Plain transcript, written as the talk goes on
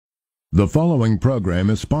The following program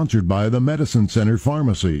is sponsored by the Medicine Center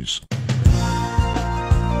Pharmacies.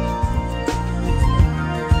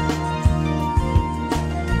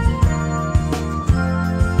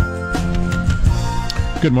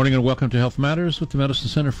 Good morning and welcome to Health Matters with the Medicine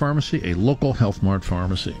Center Pharmacy, a local Health Mart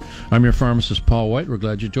pharmacy. I'm your pharmacist, Paul White. We're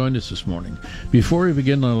glad you joined us this morning. Before we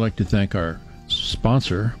begin, I'd like to thank our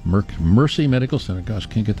sponsor, Mercy Medical Center. Gosh,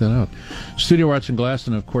 can't get that out. Studio Arts and Glass,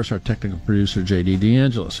 and of course our technical producer, J.D.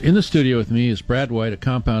 DeAngelis. In the studio with me is Brad White, a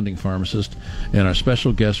compounding pharmacist, and our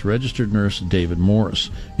special guest, registered nurse David Morris,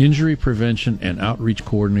 injury prevention and outreach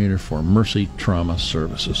coordinator for Mercy Trauma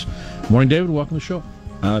Services. Good morning, David. Welcome to the show.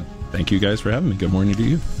 Thank you guys for having me. Good morning to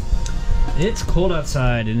you. It's cold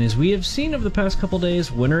outside, and as we have seen over the past couple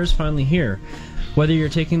days, winter is finally here. Whether you're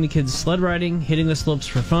taking the kids sled riding, hitting the slopes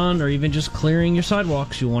for fun, or even just clearing your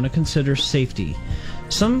sidewalks, you'll want to consider safety.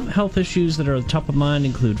 Some health issues that are top of mind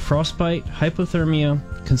include frostbite, hypothermia,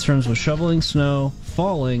 concerns with shoveling snow,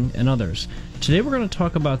 falling, and others. Today we're going to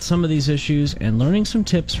talk about some of these issues and learning some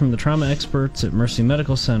tips from the trauma experts at Mercy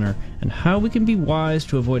Medical Center and how we can be wise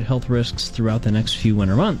to avoid health risks throughout the next few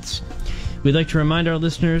winter months. We'd like to remind our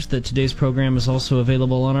listeners that today's program is also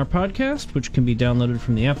available on our podcast, which can be downloaded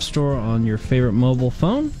from the App Store on your favorite mobile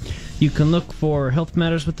phone. You can look for Health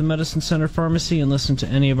Matters with the Medicine Center Pharmacy and listen to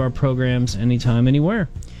any of our programs anytime, anywhere.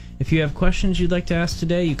 If you have questions you'd like to ask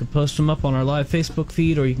today, you can post them up on our live Facebook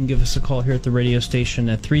feed, or you can give us a call here at the radio station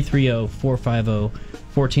at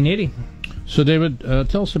 330-450-1480. So, David,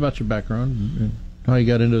 tell us about your background and how you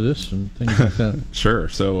got into this and things like that. Sure.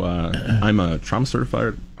 So I'm a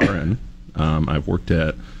trauma-certified RN. I've worked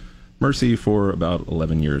at Mercy for about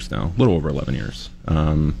 11 years now, a little over 11 years.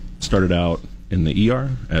 Started out in the ER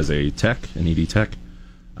as a tech, an ED tech,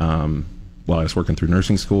 while I was working through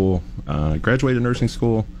nursing school. Graduated nursing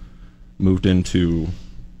school, moved into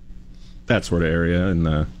that sort of area in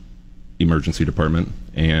the emergency department,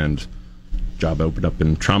 and job opened up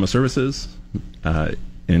in trauma services.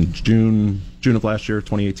 In June of last year,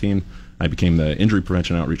 2018, I became the injury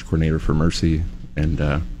prevention outreach coordinator for Mercy,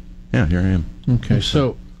 and yeah, here I am. Okay,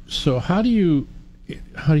 so how do you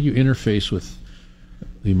interface with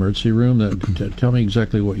the emergency room? Tell me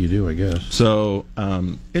exactly what you do, I guess. So,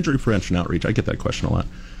 injury prevention outreach, I get that question a lot.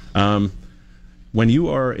 When you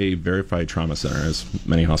are a verified trauma center, as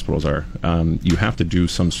many hospitals are, you have to do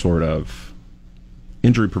some sort of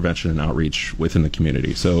injury prevention and outreach within the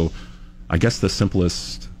community. So, I guess the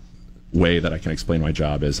simplest way that I can explain my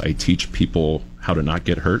job is I teach people how to not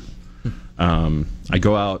get hurt. I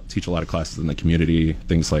go out, teach a lot of classes in the community,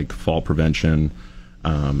 things like fall prevention,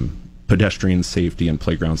 pedestrian safety and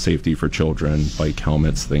playground safety for children, bike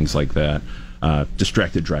helmets, things like that,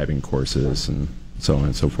 distracted driving courses, and so on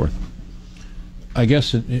and so forth. I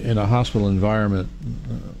guess in a hospital environment,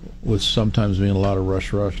 with sometimes being a lot of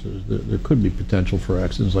rush, there could be potential for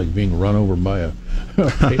accidents, like being run over by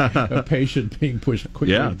a patient being pushed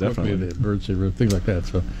quickly, definitely, in the emergency room, things like that.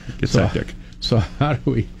 So it's hectic. So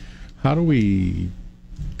how do we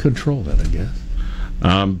control that, I guess?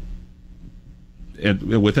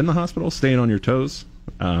 And within the hospital, staying on your toes,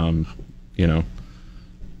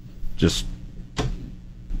 just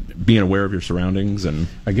being aware of your surroundings and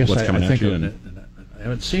what's coming at you. I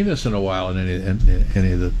haven't seen this in a while in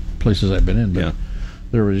any of the places I've been in, but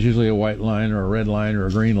there was usually a white line or a red line or a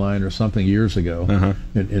green line or something years ago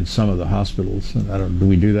in some of the hospitals. Do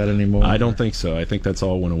we do that anymore? I don't think so. I think that's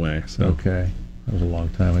all went away. So. Okay. That was a long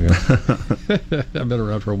time ago. I've been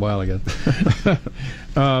around for a while again.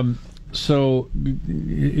 So,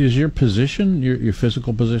 is your position, your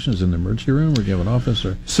physical position, is in the emergency room, or do you have an office?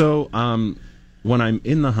 Or? So, when I'm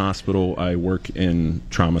in the hospital, I work in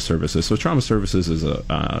trauma services. So, trauma services is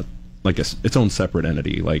its own separate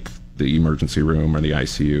entity, like the emergency room or the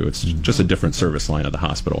ICU. It's just a different service line of the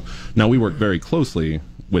hospital. Now, we work very closely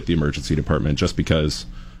with the emergency department, just because,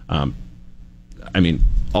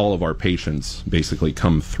 all of our patients basically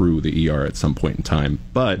come through the ER at some point in time.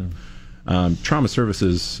 But trauma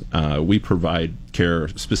services, we provide care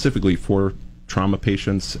specifically for trauma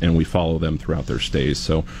patients, and we follow them throughout their stays.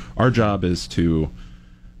 So our job is to,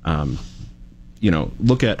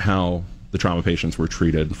 look at how the trauma patients were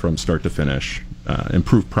treated from start to finish,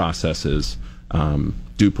 improve processes,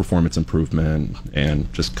 do performance improvement,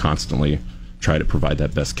 and just constantly try to provide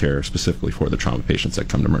that best care specifically for the trauma patients that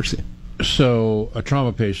come to Mercy. So a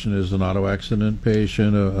trauma patient is an auto accident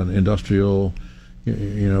patient, an industrial,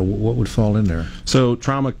 what would fall in there? So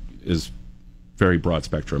trauma is very broad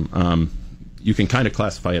spectrum. You can kind of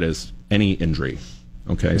classify it as any injury.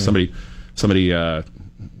 Okay, somebody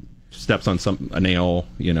steps on a nail,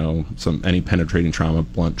 any penetrating trauma,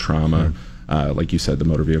 blunt trauma, like you said, the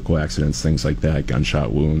motor vehicle accidents, things like that,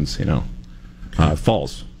 gunshot wounds,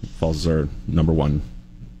 falls. Falls are number one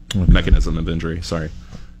mechanism of injury,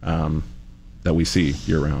 that we see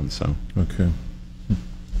year-round. So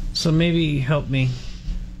So maybe help me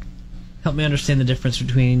understand the difference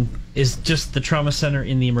between, is just the trauma center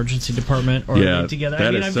in the emergency department, or are they together?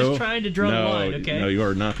 I mean, I'm just trying to draw the line, okay? No, you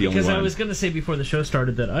are not the only one. Because I was going to say before the show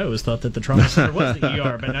started that I always thought that the trauma center was the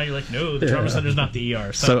ER, but now you're like, no, the trauma center's not the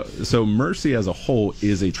ER. So Mercy as a whole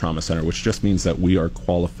is a trauma center, which just means that we are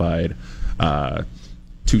qualified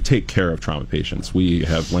to take care of trauma patients. We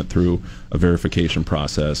have went through a verification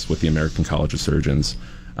process with the American College of Surgeons.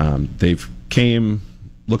 They've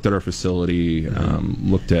looked at our facility,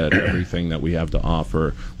 looked at everything that we have to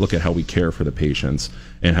offer, look at how we care for the patients,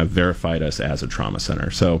 and have verified us as a trauma center.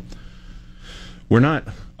 So we're not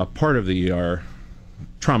a part of the ER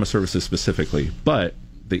trauma services specifically, but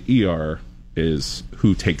the ER is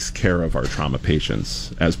who takes care of our trauma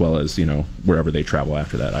patients, as well as, wherever they travel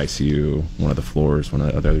after that, ICU, one of the floors, one of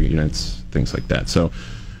the other units, things like that. So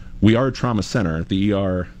we are a trauma center. The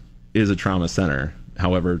ER is a trauma center.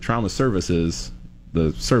 However, trauma services,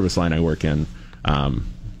 the service line I work in,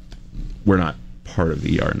 we're not part of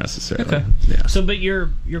the ER necessarily. Okay. Yeah. So, but you're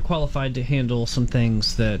qualified to handle some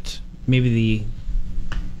things that maybe the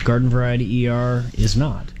garden variety ER is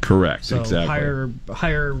not. Correct. So exactly.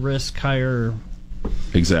 higher risk, higher.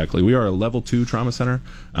 Exactly. We are a level 2 trauma center,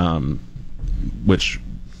 which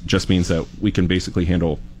just means that we can basically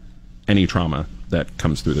handle any trauma that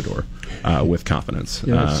comes through the door with confidence.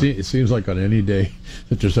 It seems like on any day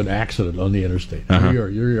that there's an accident on the interstate.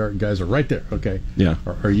 Your guys are right there. Okay. Yeah.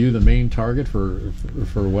 Are you the main target for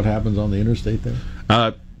what happens on the interstate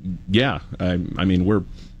there? Yeah. I mean, we're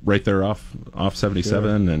right there off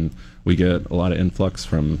 77, and we get a lot of influx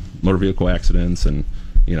from motor vehicle accidents and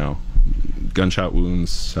gunshot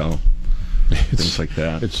wounds. So. Things like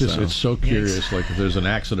that. It's so curious. Like if there's an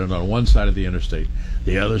accident on one side of the interstate,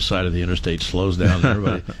 the other side of the interstate slows down. And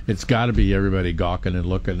everybody, it's got to be everybody gawking and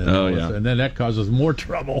looking, and then that causes more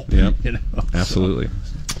trouble. Yeah, absolutely.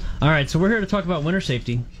 All right, so we're here to talk about winter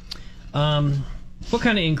safety. What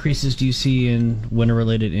kind of increases do you see in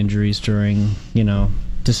winter-related injuries during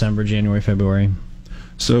December, January, February?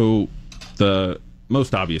 So the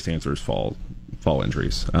most obvious answer is fall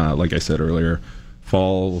injuries. Like I said earlier,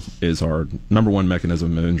 fall is our number one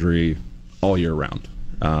mechanism of injury all year round.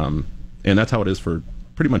 And that's how it is for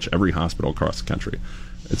pretty much every hospital across the country.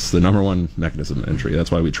 It's the number one mechanism of injury.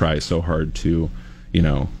 That's why we try so hard to,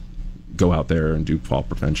 go out there and do fall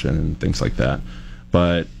prevention and things like that.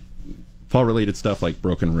 But fall-related stuff like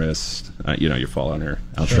broken wrist, you fall on your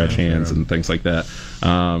outstretched hands and things like that.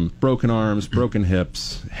 Broken arms, broken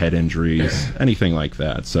hips, head injuries, anything like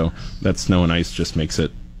that. So that snow and ice just makes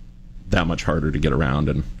it that much harder to get around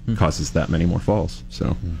and causes that many more falls.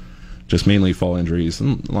 So just mainly fall injuries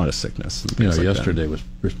and a lot of sickness. And things like yesterday was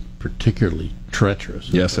particularly treacherous.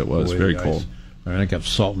 Yes, it was very cold. I kept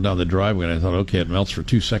salting down the driveway, and I thought, okay, it melts for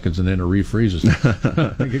 2 seconds and then it refreezes.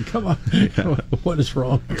 Thinking, come on, what is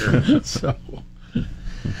wrong here? So,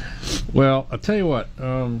 well, I'll tell you what.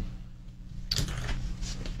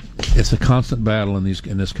 It's a constant battle in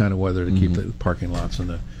this kind of weather to keep the parking lots and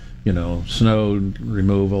the snow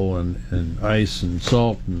removal and ice and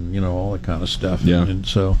salt and all that kind of stuff. Yeah. And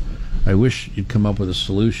so I wish you'd come up with a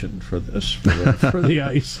solution for this for the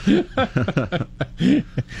ice.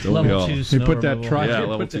 Level 2 snow put that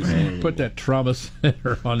removal. put that trauma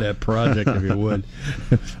center on that project if you would.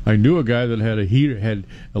 I knew a guy that had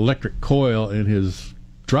electric coil in his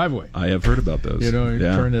driveway. I have heard about those. You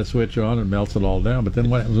turn the switch on and melts it all down, but then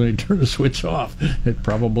what happens when you turn the switch off? It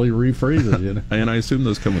probably refreezes. And I assume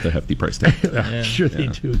those come with a hefty price tag. I'm sure they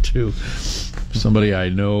do too. Somebody I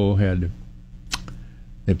know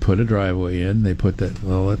they put a driveway in, they put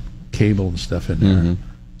that cable and stuff in there.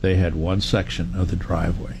 They had one section of the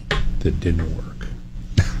driveway that didn't work.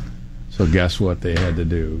 So guess what they had to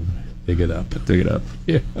do? Dig it up.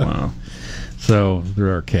 Yeah. Wow. So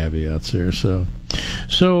there are caveats there. So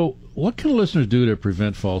what can listeners do to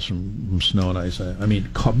prevent falls from snow and ice? I mean,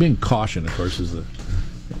 being caution, of course, is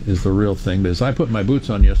the real thing. But as I put my boots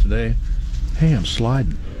on yesterday, hey, I'm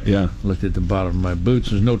sliding. Yeah. Looked at the bottom of my boots.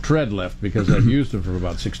 There's no tread left because I've used them for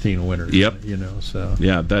about 16 winters. Yep. So.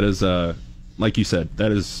 Yeah, that is, like you said,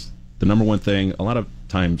 that is the number one thing. A lot of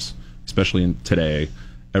times, especially today,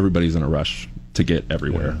 everybody's in a rush to get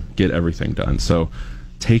everywhere, get everything done. So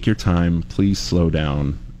take your time. Please slow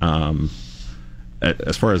down.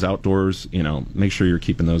 As far as outdoors, make sure you're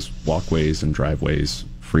keeping those walkways and driveways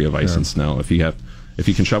free of ice and snow. If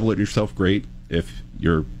you can shovel it yourself, great. If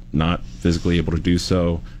you're not physically able to do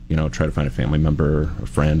so, try to find a family member, a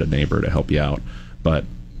friend, a neighbor to help you out. But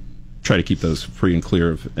try to keep those free and clear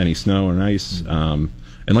of any snow and ice. And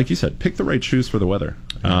like you said, pick the right shoes for the weather.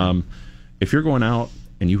 If you're going out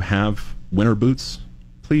and you have winter boots,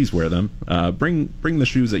 please wear them. Bring the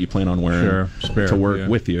shoes that you plan on wearing to work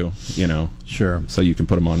with you, so you can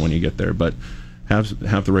put them on when you get there. But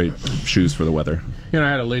have the right shoes for the weather. I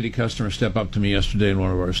had a lady customer step up to me yesterday in one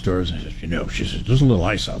of our stores, and she said, there's a little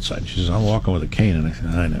ice outside. She says, I'm walking with a cane. And I said,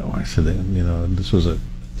 I know. I said, this was a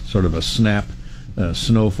sort of a snap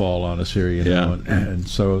snowfall on us here, know. And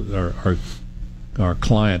so our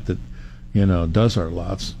client that, does our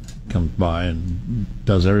lots comes by and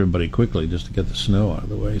does everybody quickly just to get the snow out of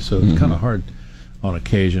the way. So it's kind of hard on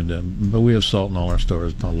occasion, but we have salt in all our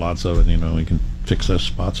stores, lots of it. We can fix those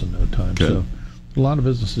spots in no time. Good. So a lot of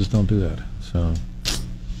businesses don't do that. So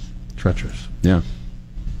treacherous. Yeah.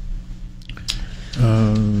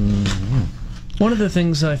 One of the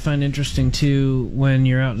things I find interesting too when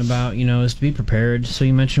you're out and about, is to be prepared. So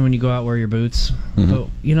you mentioned when you go out, wear your boots. But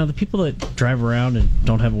the people that drive around and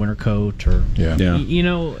don't have a winter coat, or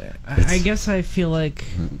I guess I feel like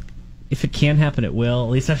if it can happen, it will. At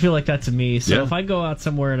least I feel like that to me. So if I go out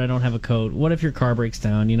somewhere and I don't have a coat, what if your car breaks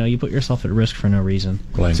down? You put yourself at risk for no reason.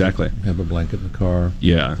 Blanket. Exactly. Have a blanket in the car.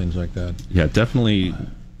 Yeah. Things like that. Yeah, definitely,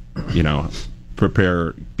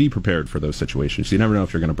 be prepared for those situations. You never know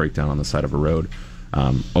if you're going to break down on the side of a road.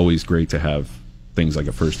 Always great to have things like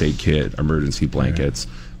a first aid kit, emergency blankets,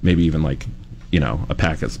 maybe even like, a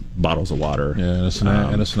pack of bottles of water. Yeah,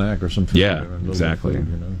 and a snack or some food. Yeah, exactly.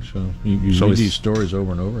 Food, So you read these stories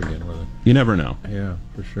over and over again. You never know. Yeah,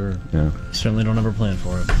 for sure. Yeah. Certainly don't ever plan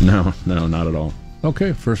for it. No, not at all.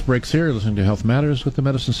 Okay, first break's here. Listening to Health Matters with the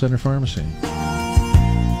Medicine Center Pharmacy.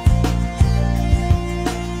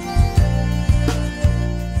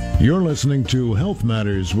 You're listening to Health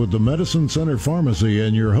Matters with the Medicine Center Pharmacy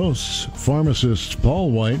and your hosts, pharmacists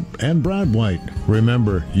Paul White and Brad White.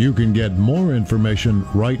 Remember, you can get more information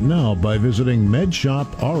right now by visiting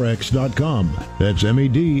medshoprx.com. That's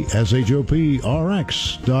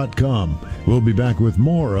medshoprx.com. We'll be back with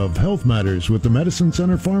more of Health Matters with the Medicine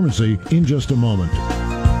Center Pharmacy in just a moment.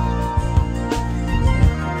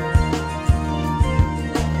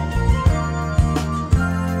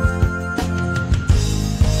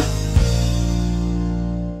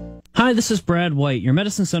 Hi, this is Brad White, your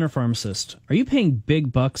Medicine Center pharmacist. Are you paying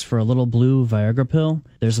big bucks for a little blue Viagra pill?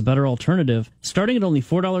 There's a better alternative. Starting at only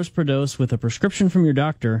 $4 per dose with a prescription from your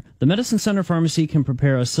doctor, the Medicine Center Pharmacy can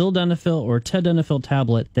prepare a sildenafil or tadalafil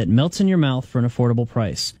tablet that melts in your mouth for an affordable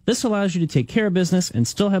price. This allows you to take care of business and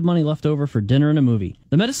still have money left over for dinner and a movie.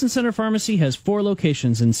 The Medicine Center Pharmacy has 4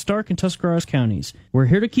 locations in Stark and Tuscarawas counties. We're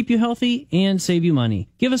here to keep you healthy and save you money.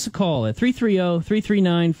 Give us a call at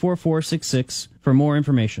 330-339-4466 for more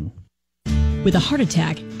information. With a heart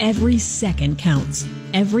attack, every second counts.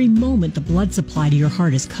 Every moment the blood supply to your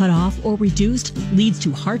heart is cut off or reduced leads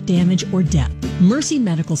to heart damage or death. Mercy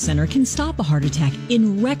Medical Center can stop a heart attack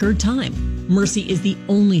in record time. Mercy is the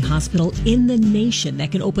only hospital in the nation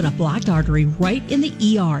that can open a blocked artery right in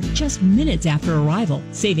the ER just minutes after arrival,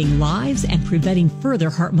 saving lives and preventing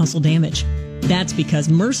further heart muscle damage. That's because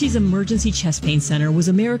Mercy's Emergency Chest Pain Center was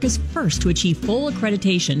America's first to achieve full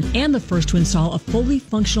accreditation and the first to install a fully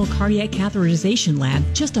functional cardiac catheterization lab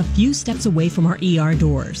just a few steps away from our ER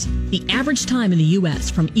doors. The average time in the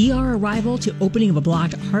U.S. from ER arrival to opening of a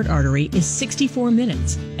blocked heart artery is 64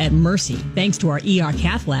 minutes. At Mercy, thanks to our ER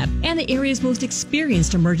cath lab and the area's most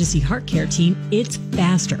experienced emergency heart care team, it's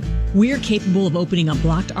faster. We're capable of opening a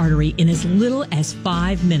blocked artery in as little as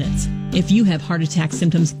 5 minutes. If you have heart attack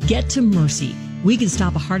symptoms, get to Mercy. We can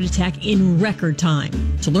stop a heart attack in record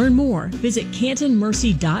time. To learn more, visit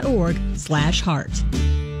cantonmercy.org/heart.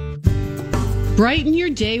 Brighten your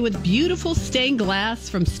day with beautiful stained glass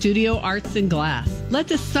from Studio Arts and Glass. Let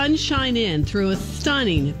the sun shine in through a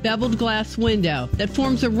stunning beveled glass window that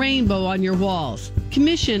forms a rainbow on your walls.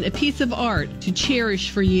 Commission a piece of art to cherish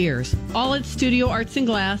for years. All at Studio Arts and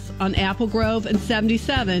Glass on Apple Grove and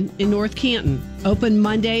 77 in North Canton. Open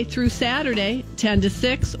Monday through Saturday, 10 to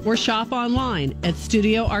 6, or shop online at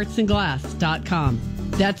studioartsandglass.com.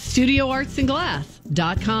 That's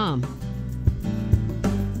studioartsandglass.com.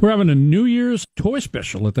 We're having a New Year's toy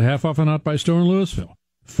special at the Half Off and Out Buy store in Louisville.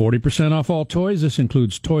 40% off all toys. This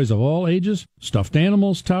includes toys of all ages, stuffed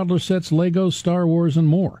animals, toddler sets, Legos, Star Wars, and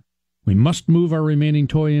more. We must move our remaining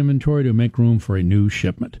toy inventory to make room for a new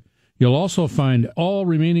shipment. You'll also find all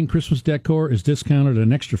remaining Christmas decor is discounted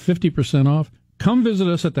an extra 50% off. Come visit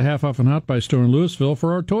us at the Half Off and Hot Buy store in Louisville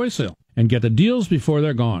for our toy sale and get the deals before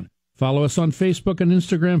they're gone. Follow us on Facebook and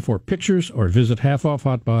Instagram for pictures or visit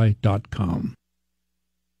halfoffhotbuy.com.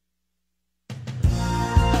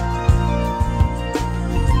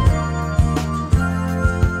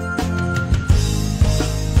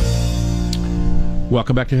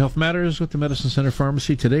 Welcome back to Health Matters with the Medicine Center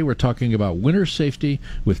Pharmacy. Today we're talking about winter safety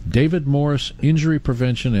with David Morris, Injury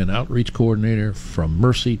Prevention and Outreach Coordinator from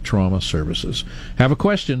Mercy Trauma Services. Have a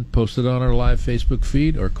question, post it on our live Facebook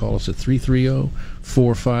feed or call us at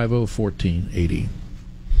 330-450-1480.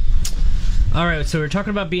 All right, so we're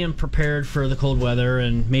talking about being prepared for the cold weather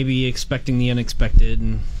and maybe expecting the unexpected,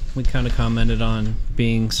 and we kind of commented on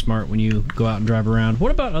being smart when you go out and drive around.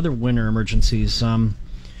 What about other winter emergencies?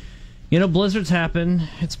 Blizzards happen.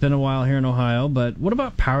 It's been a while here in Ohio, but what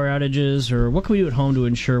about power outages, or what can we do at home to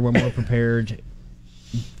ensure we're more prepared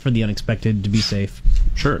for the unexpected to be safe?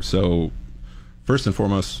 Sure. So, first and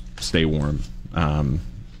foremost, stay warm.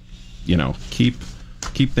 Keep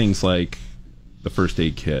things like the first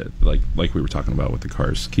aid kit, like we were talking about with the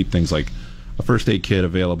cars. Keep things like a first aid kit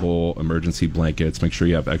available, emergency blankets. Make sure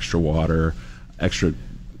you have extra water, extra,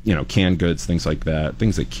 canned goods, things like that.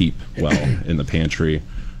 Things that keep well in the pantry.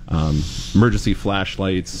 Emergency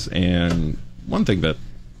flashlights, and one thing that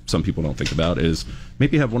some people don't think about is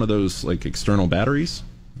maybe have one of those like external batteries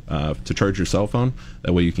to charge your cell phone.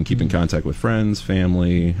 That way you can keep in contact with friends,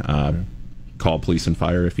 family, call police and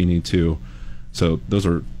fire if you need to. So those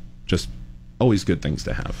are just always good things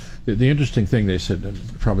to have. The interesting thing they said,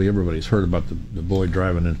 and probably everybody's heard about the boy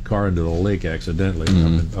driving a car into the lake accidentally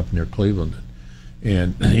up near Cleveland.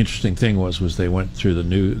 And the interesting thing was they went through the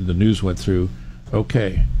news went through.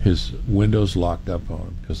 Okay, his window's locked up on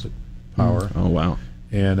him because of power. Oh, wow.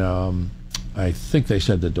 And I think they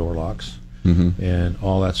said the door locks and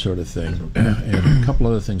all that sort of thing. And a couple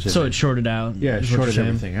other things. So it shorted out. Yeah, it shorted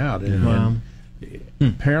everything out. And, wow. And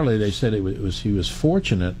apparently they said he was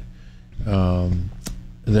fortunate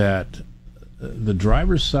that the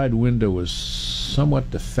driver's side window was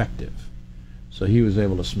somewhat defective. So he was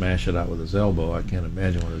able to smash it out with his elbow. I can't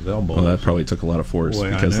imagine what his elbow was. Well, that probably took a lot of force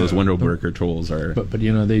because those window breaker tools are... But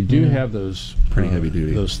they do have those... Pretty heavy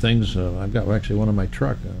duty. Those things. I've got actually one on my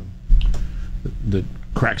truck that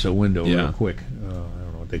cracks a window real quick. I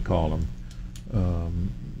don't know what they call them.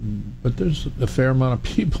 But there's a fair amount of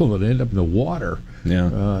people that end up in the water. Yeah.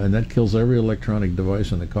 And that kills every electronic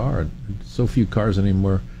device in the car. So few cars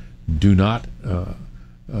anymore do not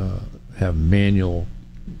have manual...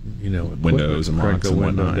 windows and locks and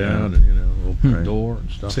whatnot, down and little door and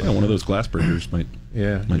stuff. So one of those glass breakers might be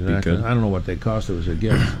good. I don't know what they cost. It was a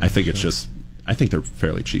gift. I think I think they're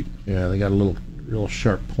fairly cheap. Yeah, they got a real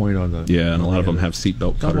sharp point on the. Yeah, and a lot of them have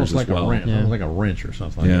seatbelt cutters like as well. Almost like a wrench or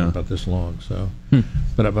something. Like that, about this long. So,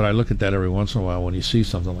 but I look at that every once in a while when you see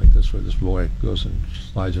something like this where this boy goes and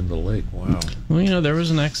slides into the lake. Wow. Well, there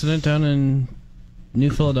was an accident down in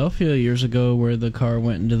New Philadelphia years ago where the car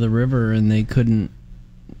went into the river and they couldn't.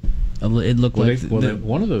 It looked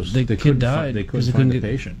one of those. The kid died. They couldn't find the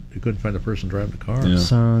patient. They couldn't find the person driving the car. Yeah.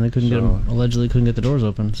 So they allegedly couldn't get the doors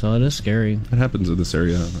open. So it is scary. It happens in this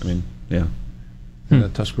area. I mean, yeah. And the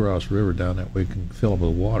Tuscarawas River down that way can fill up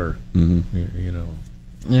with water. Yeah,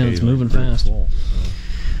 it's moving fast. Full, so.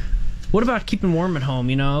 What about keeping warm at home?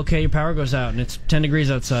 Okay, your power goes out and it's 10 degrees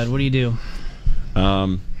outside. What do you do?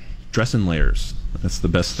 Dress in layers. That's the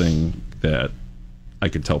best thing that I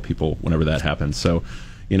could tell people whenever that happens. So.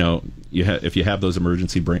 If you have those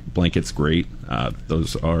emergency blankets, great.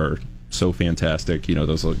 Those are so fantastic.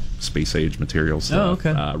 Those are space age material stuff. Oh,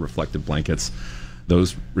 okay. Reflective blankets.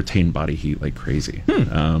 Those retain body heat like crazy.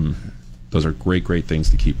 Those are great things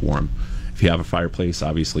to keep warm. If you have a fireplace,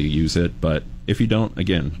 obviously use it. But if you don't,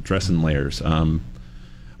 again, dress in layers. A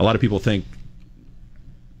lot of people think,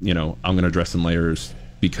 I'm going to dress in layers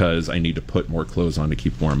because I need to put more clothes on to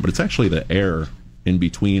keep warm. But it's actually the air in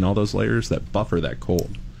between all those layers that buffer that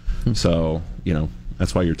cold. So,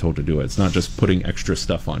 that's why you're told to do it. It's not just putting extra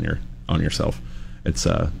stuff on yourself. It's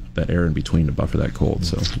that air in between to buffer that cold.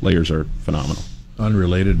 So layers are phenomenal.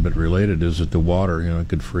 Unrelated but related is that the water, it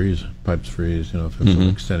could freeze, pipes freeze, if it's an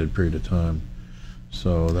extended period of time.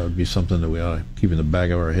 So that would be something that we ought to keep in the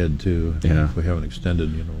back of our head too. If we have an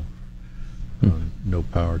extended, no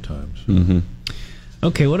power times.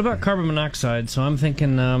 Okay, what about carbon monoxide? So I'm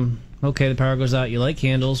thinking, okay, the power goes out, you light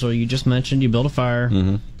candles, or you just mentioned you build a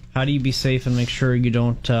fire. How do you be safe and make sure you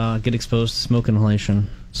don't get exposed to smoke inhalation?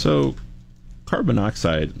 So carbon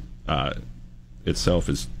monoxide itself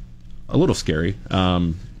is a little scary,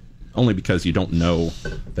 only because you don't know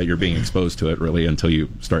that you're being exposed to it really until you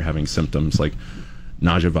start having symptoms like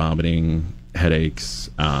nausea, vomiting, headaches,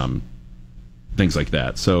 things like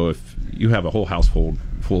that. So if you have a whole household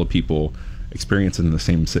full of people experiencing the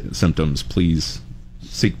same symptoms, please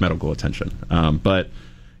seek medical attention. But,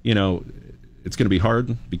 it's going to be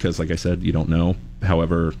hard because, like I said, you don't know.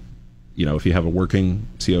 However, if you have a working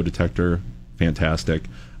CO detector, fantastic.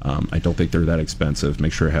 I don't think they're that expensive.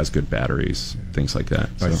 Make sure it has good batteries, things like that.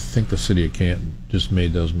 I So. think the city of Canton just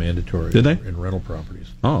made those mandatory. Did they? In rental properties.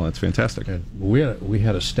 Oh, that's fantastic. And we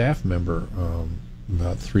had a staff member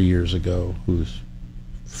about 3 years ago whose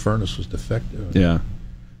furnace was defective. Yeah,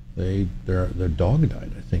 Their dog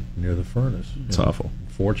died, I think, near the furnace. it's awful.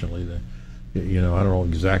 Fortunately, I don't know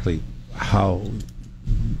exactly how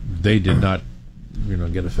they did not,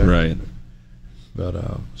 get affected. Right. But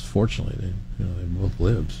fortunately, they both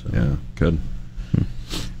lived. So. Yeah, good.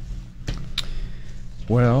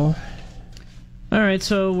 Well, All right,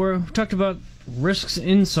 so we're talked about risks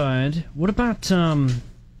inside. What about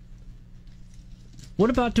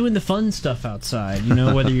doing the fun stuff outside?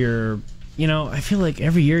 Whether you're, I feel like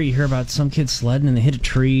every year you hear about some kids sledding and they hit a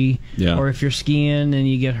tree, Yeah. or if you're skiing and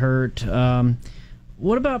you get hurt.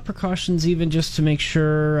 What about precautions, even just to make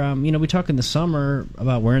sure? We talk in the summer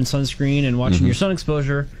about wearing sunscreen and watching your sun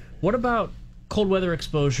exposure. What about cold weather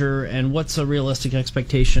exposure, and what's a realistic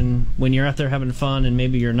expectation when you're out there having fun and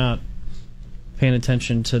maybe you're not paying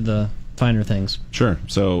attention to the finer things? Sure.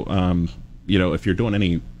 So, if you're doing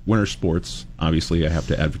any winter sports, obviously I have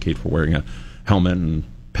to advocate for wearing a helmet and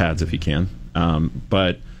pads if you can.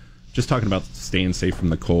 But just talking about staying safe from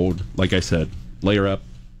the cold, like I said, layer up,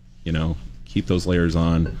 keep those layers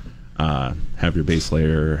on, have your base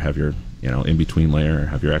layer, have your, in-between layer,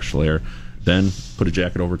 have your extra layer, then put a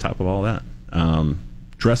jacket over top of all that.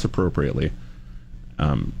 Dress appropriately.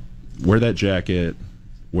 Wear that jacket,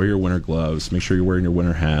 wear your winter gloves, make sure you're wearing your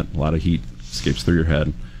winter hat, a lot of heat escapes through your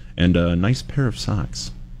head, and a nice pair of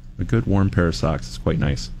socks. A good warm pair of socks is quite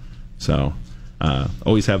nice. So,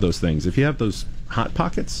 always have those things. If you have those hot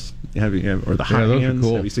pockets, or the hot those are hands,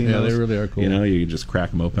 cool. have you seen Yeah, those? they really are cool. You just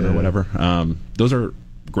crack them open or whatever. Those are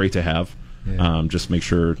great to have. Yeah. Just make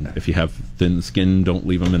sure if you have thin skin, don't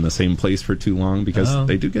leave them in the same place for too long because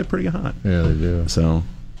they do get pretty hot. Yeah, they do. So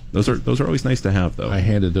those are always nice to have, though. I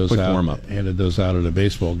handed those Quick out. warm up. Handed those out at a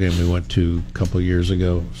baseball game we went to a couple of years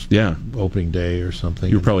ago. Yeah, Opening day or something.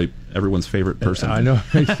 you were probably everyone's favorite person. I know.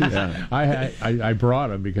 Yeah. I brought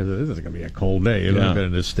them because this is going to be a cold day. Yeah. I've been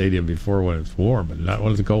in this stadium before when it's warm, but not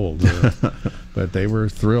when it's cold. But they were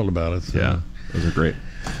thrilled about it. So. Yeah, those are great.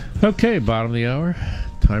 Okay, bottom of the hour.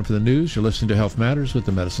 Time for the news. You're listening to Health Matters with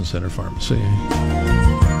the Medicine Center Pharmacy.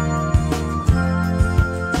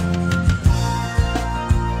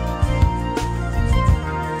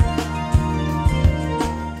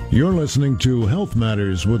 You're listening to Health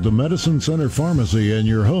Matters with the Medicine Center Pharmacy and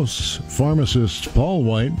your hosts, pharmacists Paul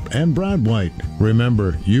White and Brad White.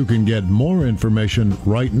 Remember, you can get more information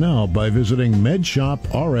right now by visiting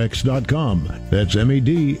medshoprx.com. That's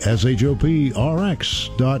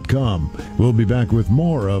medshoprx.com. We'll be back with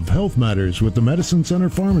more of Health Matters with the Medicine Center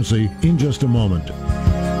Pharmacy in just a moment.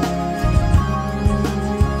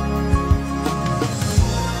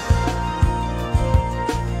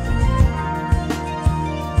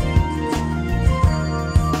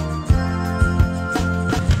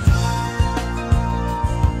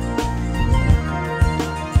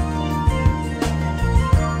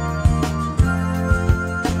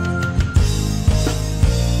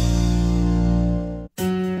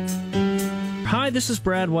 This is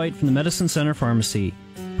Brad White from the Medicine Center Pharmacy.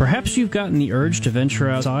 Perhaps you've gotten the urge to venture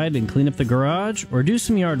outside and clean up the garage or do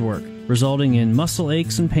some yard work, resulting in muscle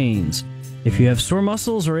aches and pains. If you have sore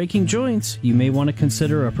muscles or aching joints, you may want to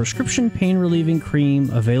consider a prescription pain-relieving cream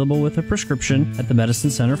available with a prescription at the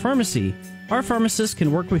Medicine Center Pharmacy. Our pharmacist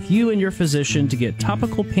can work with you and your physician to get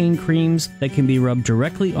topical pain creams that can be rubbed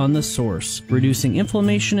directly on the source, reducing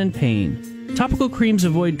inflammation and pain. Topical creams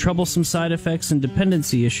avoid troublesome side effects and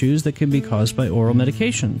dependency issues that can be caused by oral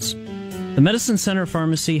medications. The Medicine Center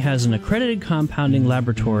Pharmacy has an accredited compounding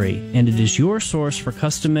laboratory, and it is your source for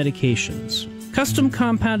custom medications. Custom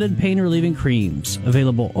compounded pain-relieving creams,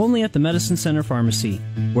 available only at the Medicine Center Pharmacy,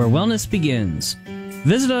 where wellness begins.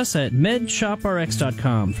 Visit us at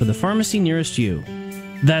medshoprx.com for the pharmacy nearest you.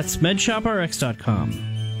 That's medshoprx.com.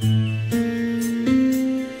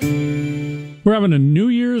 We're having a New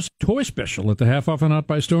Year's toy special at the Half Off and Hot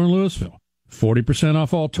Buy store in Louisville. 40%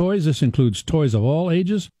 off all toys. This includes toys of all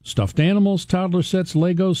ages, stuffed animals, toddler sets,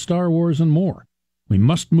 Legos, Star Wars, and more. We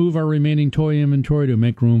must move our remaining toy inventory to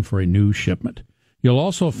make room for a new shipment. You'll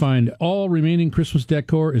also find all remaining Christmas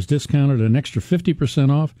decor is discounted an extra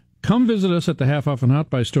 50% off. Come visit us at the Half Off and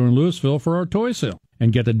Hot Buy store in Louisville for our toy sale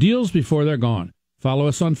and get the deals before they're gone. Follow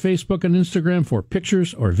us on Facebook and Instagram for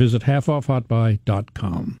pictures or visit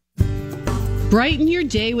halfoffhotbuy.com. Brighten your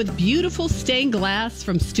day with beautiful stained glass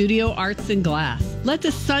from Studio Arts and Glass. Let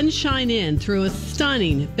the sun shine in through a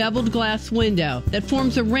stunning beveled glass window that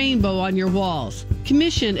forms a rainbow on your walls.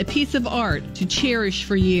 Commission a piece of art to cherish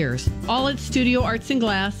for years. All at Studio Arts and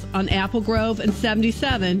Glass on Apple Grove and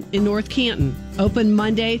 77 in North Canton. Open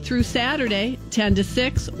Monday through Saturday, 10 to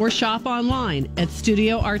 6, or shop online at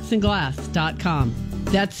studioartsandglass.com.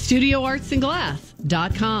 That's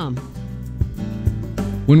studioartsandglass.com.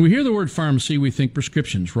 When we hear the word pharmacy, we think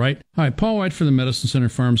prescriptions, right? Hi, Paul White for the Medicine Center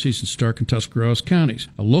Pharmacies in Stark and Tuscarawas counties,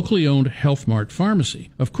 a locally owned Health Mart pharmacy.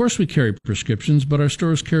 Of course we carry prescriptions, but our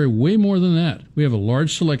stores carry way more than that. We have a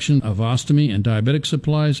large selection of ostomy and diabetic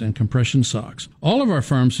supplies and compression socks. All of our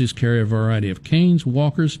pharmacies carry a variety of canes,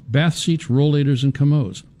 walkers, bath seats, rollators, and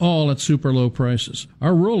commodes, all at super low prices.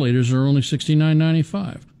 Our rollators are only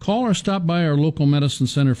 $69.95. Call or stop by our local Medicine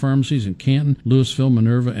Center pharmacies in Canton, Louisville,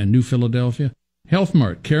 Minerva, and New Philadelphia. Health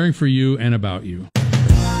Mart, caring for you and about you.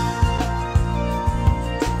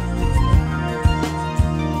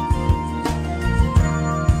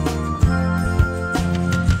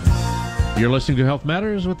 You're listening to Health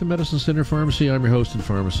Matters with the Medicine Center Pharmacy. I'm your host and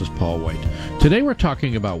pharmacist, Paul White. Today we're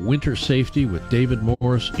talking about winter safety with David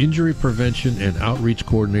Morris, Injury Prevention and Outreach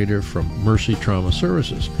Coordinator from Mercy Trauma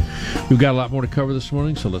Services. We've got a lot more to cover this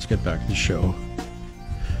morning, so let's get back to the show.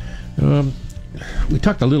 We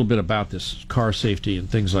talked a little bit about this car safety and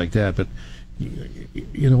things like that, but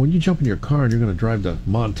you know, when you jump in your car and you're going to drive to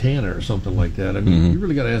Montana or something like that, I mean, you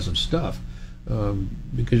really got to have some stuff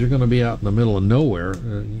because you're going to be out in the middle of nowhere,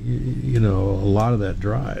 you know, a lot of that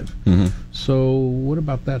drive. So what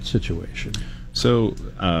about that situation? So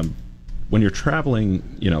when you're traveling,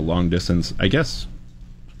 you know, long distance, I guess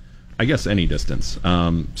any distance.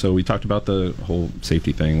 So we talked about the whole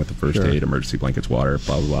safety thing with the first aid, emergency blankets, water,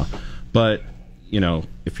 blah, blah, blah. But, you know,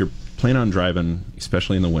 if you're planning on driving,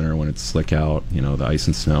 especially in the winter when it's slick out, you know, the ice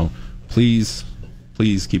and snow, please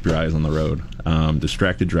keep your eyes on the road.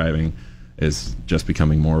 Distracted driving is just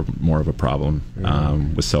becoming more of a problem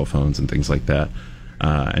with cell phones and things like that.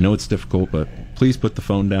 I know it's difficult, but please put the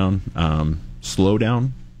phone down. Slow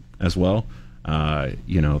down as well.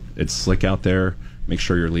 You know, it's slick out there. Make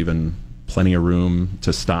sure you're leaving plenty of room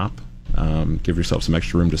to stop. Give yourself some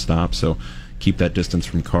extra room to stop. So keep that distance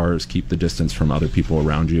from cars. Keep the distance from other people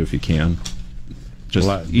around you if you can. Just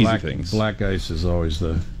easy things. Black ice is always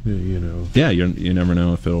the, you know. Yeah, you never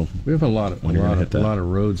know if it'll. We have a lot of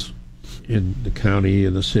roads in the county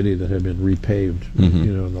and the city that have been repaved,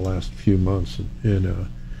 you know, in the last few months, and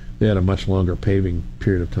they had a much longer paving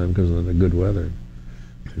period of time because of the good weather.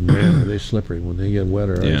 And man, are they slippery when they get wet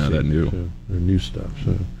or icy. Yeah, that new. So, they're new stuff.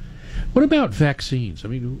 So. What about vaccines? I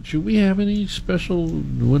mean, should we have any special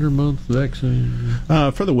winter month vaccine?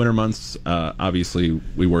 For the winter months, obviously,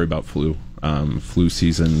 we worry about flu. Flu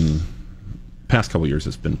season, past couple years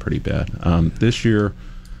has been pretty bad. This year,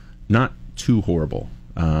 not too horrible,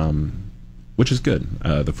 which is good.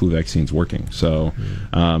 The flu vaccine's working. So,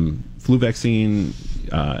 flu vaccine,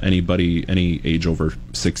 any age over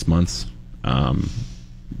 6 months,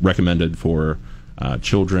 recommended for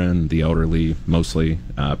children, the elderly, mostly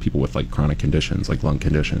people with like chronic conditions like lung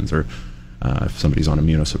conditions, or if somebody's on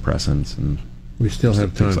immunosuppressants. And we still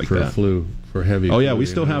have time like for that. A flu, for heavy. Oh yeah, flu, we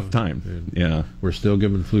still have time. And yeah, we're still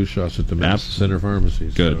giving flu shots at the Medicine Center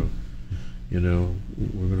pharmacies. Good. So, you know,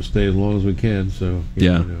 we're going to stay as long as we can. So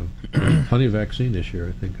you know, plenty of vaccine this year.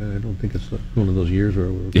 I think. I don't think it's one of those years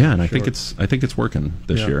where we're and I think it's working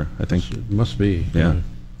this year. I think it must be. Yeah.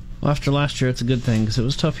 Well, after last year, it's a good thing because it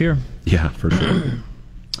was a tough year. Yeah, for sure.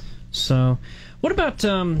 So, what about,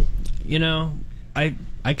 you know, I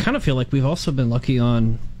kind of feel like we've also been lucky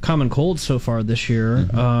on common cold so far this year.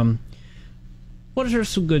 What are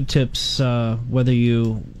some good tips, whether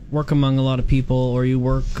you work among a lot of people or you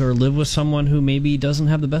work or live with someone who maybe doesn't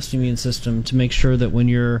have the best immune system, to make sure that when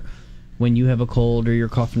you have a cold or you're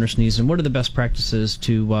coughing or sneezing, what are the best practices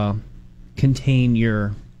to contain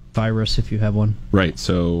your virus if you have one? Right.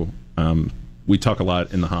 So we talk a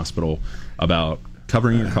lot in the hospital about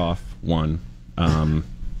covering your cough.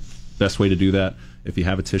 Best way to do that, if you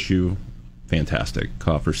have a tissue, fantastic.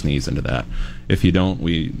 Cough or sneeze into that. If you don't,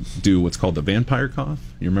 we do what's called the vampire cough.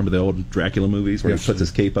 You remember the old Dracula movies where he puts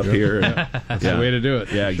his cape up here? That's the way to do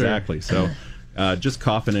it. Yeah, exactly. So just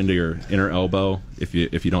coughing into your inner elbow if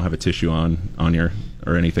you don't have a tissue on your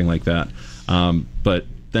or anything like that. But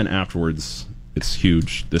then afterwards, it's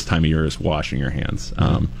huge this time of year is washing your hands.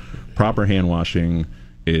 Proper hand washing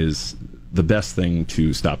is the best thing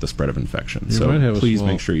to stop the spread of infection. So please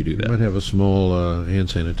make sure you do that. You might have a small hand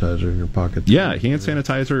sanitizer in your pocket. Yeah, hand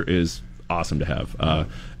sanitizer is awesome to have.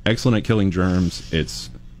 Excellent at killing germs. It's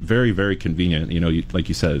very, very convenient. You know, like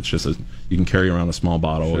you said, it's just you can carry around a small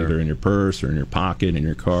bottle either in your purse or in your pocket, in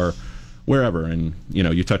your car, wherever, and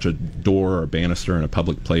you touch a door or a banister in a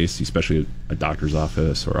public place, especially a doctor's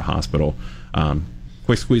office or a hospital,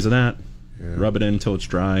 quick squeeze of that, rub it in until it's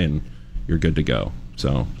dry, and you're good to go.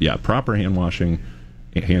 So yeah, proper hand washing,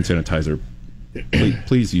 hand sanitizer.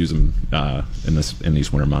 Please use them in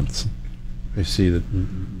these winter months. I see that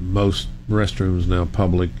most restrooms now,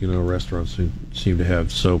 public, restaurants seem to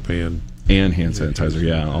have soap and hand sanitizer.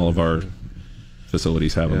 Yeah, all of our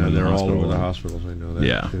facilities have them. And they're all over the and, hospitals. I know that.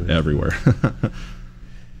 Yeah, too. Everywhere.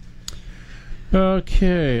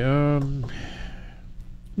 Okay.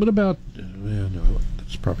 What about? No,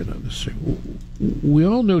 that's probably not necessary. We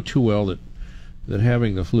all know too well that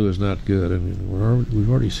having the flu is not good. I mean, we've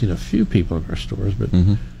already seen a few people in our stores, but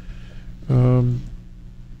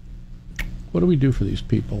what do we do for these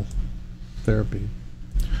people? Therapy.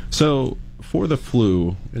 So for the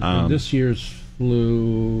flu, and this year's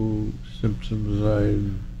flu symptoms,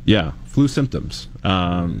 flu symptoms.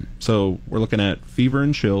 So we're looking at fever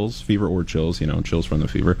and chills, fever or chills, chills from the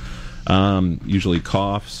fever. Usually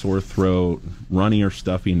cough, sore throat, runny or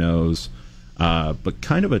stuffy nose, but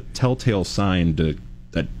kind of a telltale sign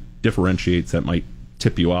that differentiates, that might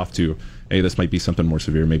tip you off to, hey, this might be something more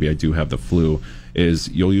severe, maybe I do have the flu, is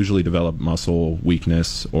you'll usually develop muscle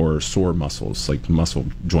weakness or sore muscles, like muscle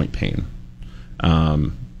joint pain.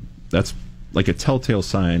 That's like a telltale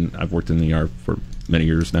sign. I've worked in the ER for many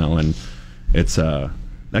years now, and it's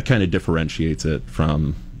that kind of differentiates it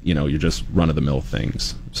from your just run-of-the-mill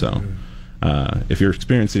things. So if you're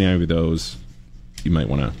experiencing any of those, you might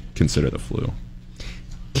want to consider the flu.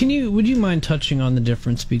 Would you mind touching on the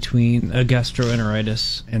difference between a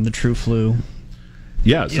gastroenteritis and the true flu?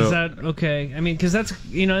 Yeah. Is that okay? I mean, because that's,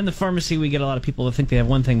 in the pharmacy we get a lot of people that think they have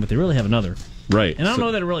one thing, but they really have another. Right. And I don't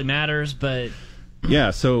know that it really matters, but...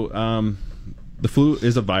 Yeah, so the flu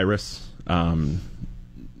is a virus. A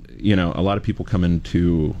lot of people come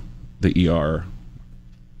into the ER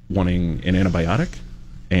wanting an antibiotic,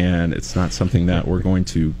 and it's not something that we're going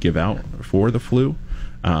to give out for the flu.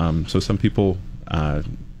 So some people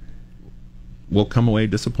will come away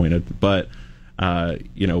disappointed, but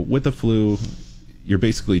with the flu, you're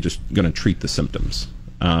basically just going to treat the symptoms.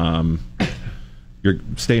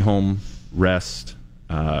 Stay home, rest.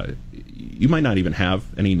 You might not even have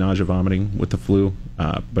any nausea, vomiting with the flu,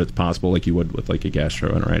 but it's possible, like you would with like a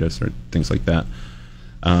gastroenteritis or things like that.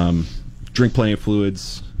 Drink plenty of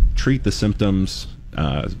fluids. Treat the symptoms.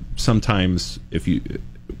 Sometimes,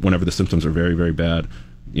 whenever the symptoms are very, very bad,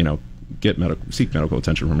 seek medical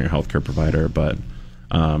attention from your healthcare provider. But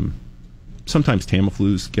sometimes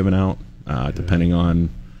Tamiflu's given out, depending on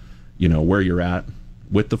where you're at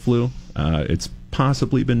with the flu. It's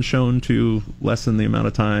possibly been shown to lessen the amount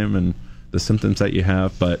of time and the symptoms that you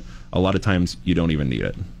have, but a lot of times you don't even need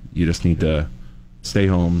it. You just need to stay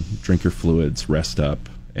home, drink your fluids, rest up,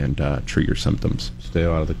 and treat your symptoms. Stay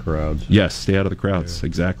out of the crowds. Yes, stay out of the crowds.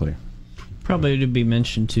 Exactly. Probably to be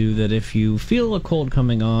mentioned too that if you feel a cold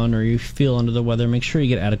coming on or you feel under the weather, make sure you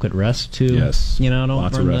get adequate rest too. Yes. Don't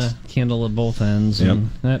Lots burn of rest. the candle at both ends, and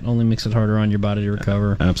that only makes it harder on your body to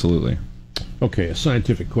recover. Absolutely. Okay, a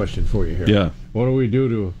scientific question for you here. Yeah. What do we do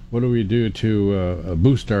to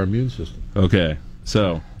boost our immune system? Okay.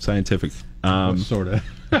 So scientific. Sort of.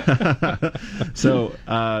 So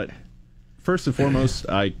first and foremost,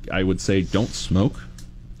 I would say don't smoke.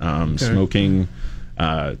 Smoking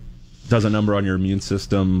does a number on your immune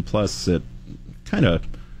system. Plus, it kind of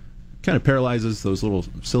paralyzes those little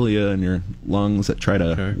cilia in your lungs that try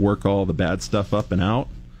to work all the bad stuff up and out.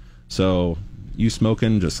 So you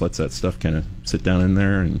smoking just lets that stuff kind of sit down in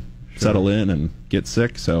there and settle in and get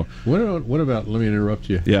sick. So what about? Let me interrupt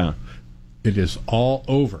you. Yeah, it is all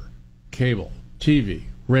over: cable, TV,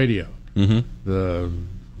 radio. The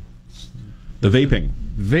vaping.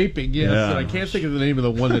 Vaping, yes. Yeah. I can't think of the name of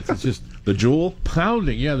the one that's just the Juul.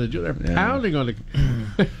 Pounding, yeah, they're pounding on the.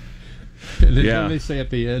 And then they say at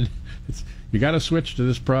the end, you got to switch to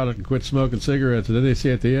this product and quit smoking cigarettes. And then they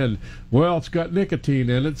say at the end, well, it's got nicotine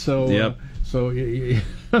in it, so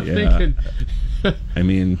thinking. I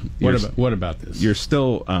mean, what about this? You're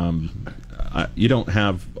still you don't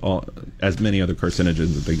have as many other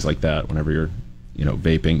carcinogens and things like that whenever you're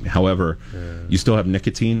vaping. However, you still have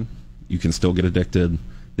nicotine. You can still get addicted.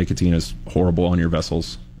 Nicotine is horrible on your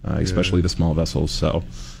vessels, especially the small vessels. So,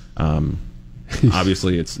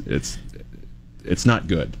 obviously, it's not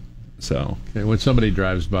good. So, when somebody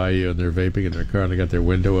drives by you and they're vaping in their car and they got their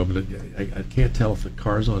window open, I can't tell if the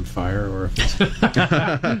car's on fire or if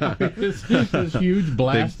it's this huge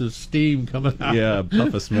blast of steam coming out. Yeah,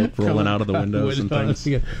 puff of smoke rolling out of the windows and things.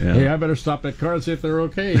 Hey, I better stop that car and see if they're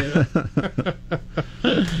okay.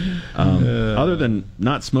 other than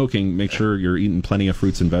not smoking, make sure you're eating plenty of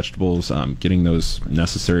fruits and vegetables, getting those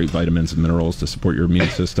necessary vitamins and minerals to support your immune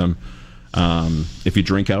system. If you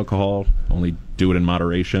drink alcohol, only do it in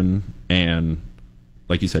moderation, and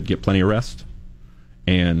like you said, get plenty of rest,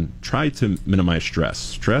 and try to minimize stress.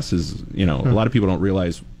 Stress is, a lot of people don't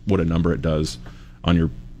realize what a number it does on your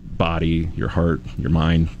body, your heart, your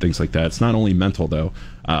mind, things like that. It's not only mental, though.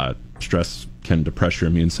 Stress can depress your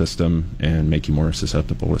immune system and make you more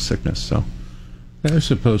susceptible to sickness. So, I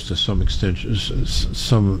suppose to some extent,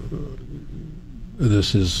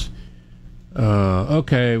 this is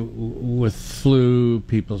okay. With flu,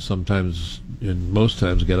 people sometimes, and most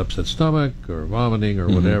times, get upset stomach or vomiting or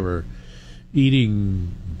whatever.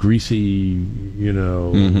 Eating greasy,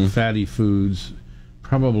 fatty foods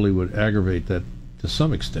probably would aggravate that to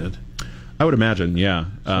some extent. I would imagine, yeah.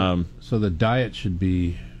 So the diet should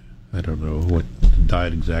be, I don't know what the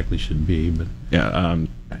diet exactly should be, but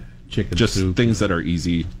chicken just soup, things that are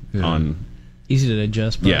easy easy to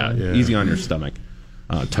digest. Easy on your stomach.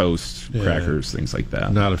 Toast, crackers, things like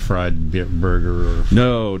that. Not a fried burger or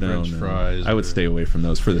French fries. I would stay away from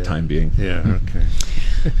those for the time being. Yeah, okay.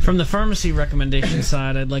 From the pharmacy recommendation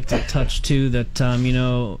side, I'd like to touch too that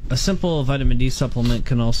a simple vitamin D supplement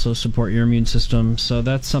can also support your immune system. So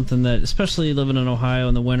that's something that, especially living in Ohio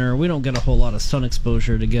in the winter, we don't get a whole lot of sun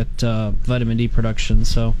exposure to get vitamin D production.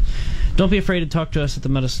 So don't be afraid to talk to us at the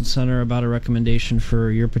Medicine Center about a recommendation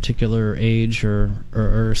for your particular age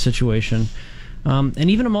or situation. And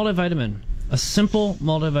even a multivitamin. A simple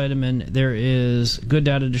multivitamin, there is good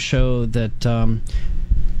data to show that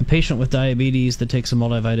a patient with diabetes that takes a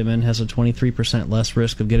multivitamin has a 23% less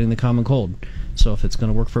risk of getting the common cold. So if it's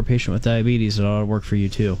going to work for a patient with diabetes, it ought to work for you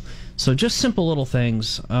too. So just simple little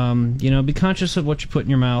things. Be conscious of what you put in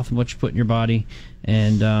your mouth and what you put in your body,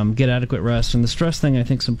 and get adequate rest. And the stress thing, I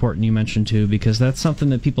think, is important you mentioned too, because that's something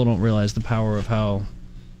that people don't realize, the power of how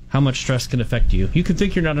much stress can affect you. You can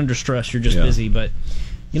think you're not under stress, you're just busy, but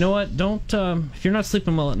you know what? Don't if you're not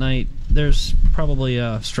sleeping well at night, there's probably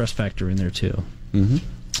a stress factor in there too. Mm-hmm.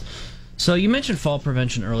 So you mentioned fall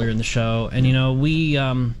prevention earlier in the show, and we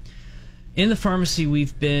in the pharmacy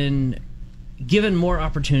we've been given more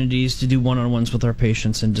opportunities to do one-on-ones with our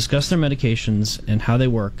patients and discuss their medications and how they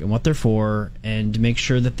work and what they're for, and make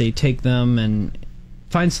sure that they take them and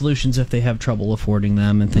find solutions if they have trouble affording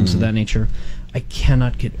them and things of that nature. I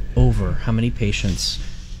cannot get over how many patients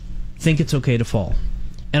think it's okay to fall.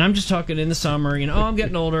 And I'm just talking in the summer, I'm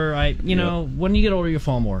getting older. When you get older, you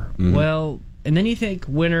fall more. Mm-hmm. Well, and then you think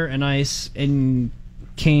winter and ice and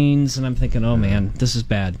canes, and I'm thinking, oh man, this is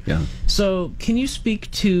bad. Yeah. So can you speak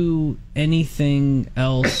to anything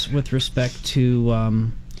else with respect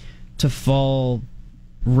to fall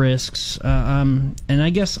risks? And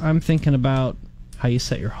I guess I'm thinking about how you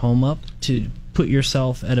set your home up to put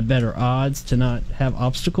yourself at a better odds to not have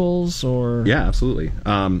obstacles, or absolutely.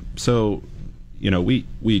 So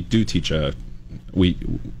we do teach we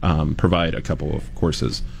provide a couple of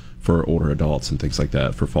courses for older adults and things like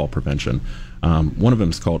that for fall prevention. One of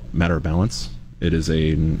them is called Matter of Balance. It's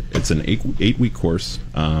an 8-week course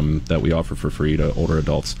that we offer for free to older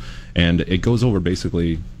adults, and it goes over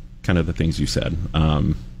basically kind of the things you said,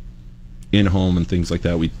 in home and things like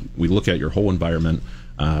that. We look at your whole environment.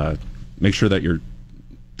 Make sure that your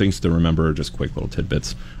things to remember are just quick little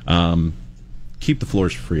tidbits. Keep the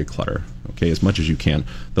floors free of clutter, okay, as much as you can.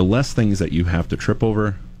 The less things that you have to trip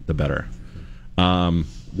over, the better.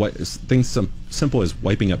 Things simple as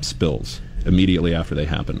wiping up spills immediately after they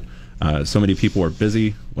happen. So many people are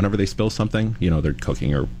busy whenever they spill something, they're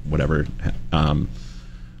cooking or whatever.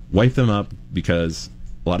 Wipe them up, because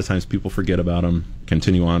a lot of times people forget about them,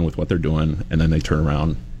 continue on with what they're doing, and then they turn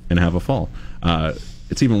around and have a fall.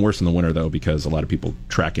 It's even worse in the winter, though, because a lot of people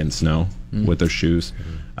track in snow with their shoes.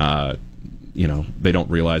 They don't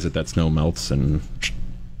realize that snow melts and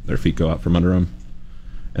their feet go out from under them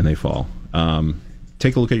and they fall.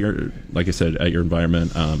 Take a look at like I said, at your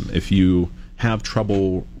environment. If you have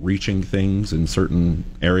trouble reaching things in certain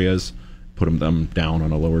areas, put them down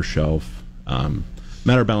on a lower shelf.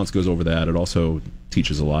 Matter of Balance goes over that. It also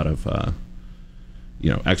teaches a lot of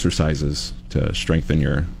exercises to strengthen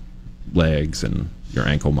your legs and your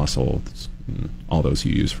ankle muscles, and all those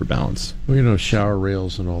you use for balance. Well, shower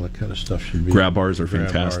rails and all that kind of stuff should be. Grab bars are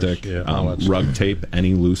fantastic. Rug tape,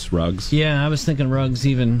 any loose rugs. Yeah, I was thinking rugs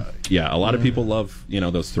even. A lot of people love,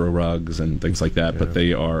 those throw rugs and things like that, but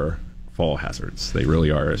they are fall hazards. They really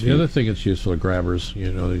are. The other thing that's useful are grabbers,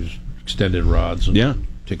 these extended rods. And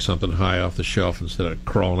take something high off the shelf instead of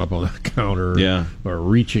crawling up on the counter. Or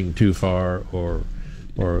reaching too far, or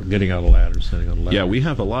getting on a ladder, sitting on a ladder. Yeah, we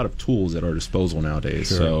have a lot of tools at our disposal nowadays,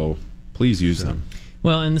 so please use them.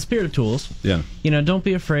 Well, in the spirit of tools, Yeah. Don't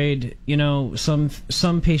be afraid.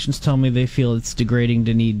 Some patients tell me they feel it's degrading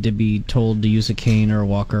to need to be told to use a cane or a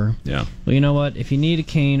walker. Yeah. Well, you know what? If you need a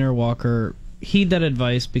cane or a walker, heed that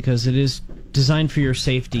advice, because it is designed for your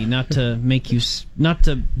safety, not to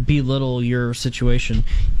belittle your situation.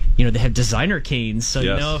 They have designer canes, so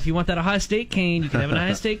Yes. if you want that Ohio State cane, you can have an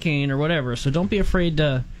Ohio State cane or whatever. So don't be afraid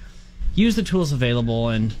to use the tools available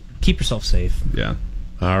and keep yourself safe. Yeah.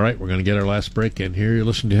 All right, we're going to get our last break in here. You're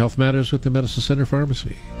listening to Health Matters with the Medicine Center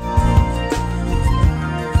Pharmacy.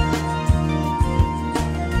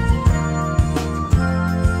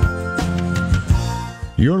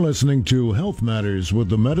 You're listening to Health Matters with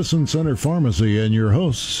the Medicine Center Pharmacy and your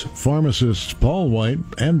hosts, pharmacists Paul White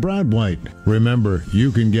and Brad White. Remember,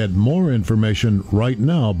 you can get more information right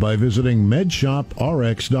now by visiting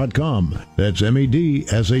medshoprx.com. That's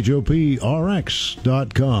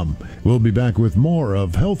medshop.rx.com. We'll be back with more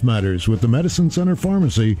of Health Matters with the Medicine Center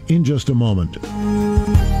Pharmacy in just a moment.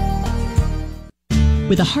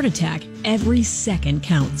 With a heart attack, every second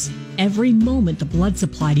counts. Every moment the blood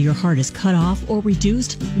supply to your heart is cut off or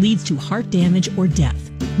reduced leads to heart damage or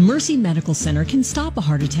death. Mercy Medical Center can stop a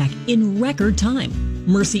heart attack in record time.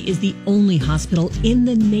 Mercy is the only hospital in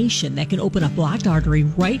the nation that can open a blocked artery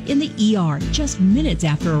right in the ER just minutes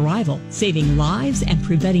after arrival, saving lives and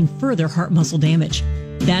preventing further heart muscle damage.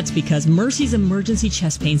 That's because Mercy's Emergency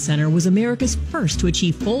Chest Pain Center was America's first to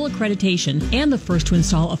achieve full accreditation and the first to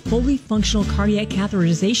install a fully functional cardiac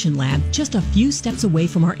catheterization lab just a few steps away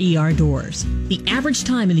from our ER doors. The average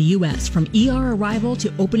time in the U.S. from ER arrival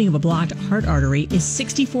to opening of a blocked heart artery is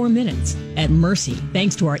 64 minutes. At Mercy,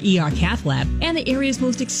 thanks to our ER cath lab and the area's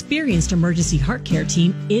most experienced emergency heart care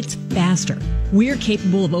team, it's faster. We're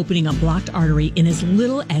capable of opening a blocked artery in as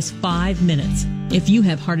little as 5 minutes. If you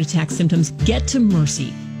have heart attack symptoms, get to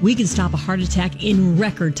Mercy. We can stop a heart attack in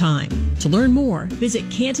record time. To learn more, visit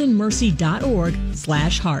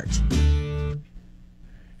cantonmercy.org/heart.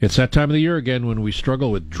 It's that time of the year again when we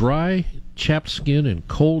struggle with dry, chapped skin and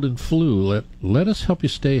cold and flu. Let us help you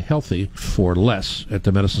stay healthy for less at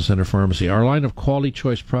the Medicine Center Pharmacy. Our line of quality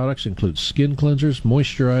choice products includes skin cleansers,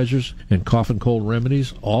 moisturizers, and cough and cold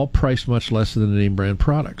remedies, all priced much less than the name brand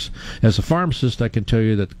products. As a pharmacist, I can tell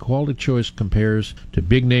you that the quality choice compares to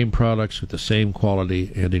big name products with the same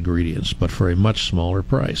quality and ingredients, but for a much smaller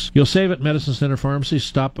price. You'll save at Medicine Center Pharmacy.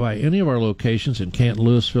 Stop by any of our locations in Canton,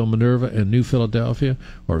 Louisville, Minerva, and New Philadelphia,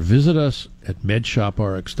 or visit us at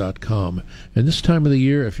medshoprx.com. And this time of the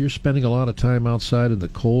year, if you're spending a lot of time outside in the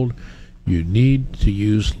cold, you need to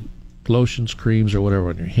use lotions, creams, or whatever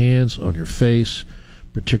on your hands, on your face,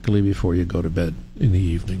 particularly before you go to bed in the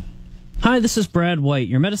evening. Hi, this is Brad White,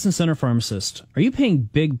 your Medicine Center pharmacist. Are you paying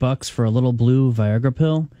big bucks for a little blue Viagra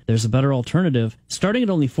pill? There's a better alternative. Starting at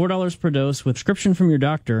only $4 per dose with prescription from your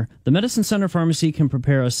doctor, the Medicine Center Pharmacy can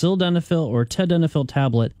prepare a sildenafil or tadalafil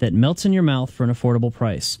tablet that melts in your mouth for an affordable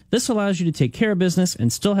price. This allows you to take care of business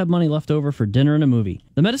and still have money left over for dinner and a movie.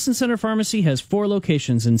 The Medicine Center Pharmacy has 4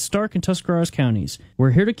 locations in Stark and Tuscarawas counties.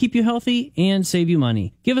 We're here to keep you healthy and save you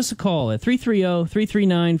money. Give us a call at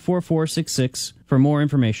 330-339-4466 for more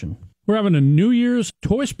information. We're having a New Year's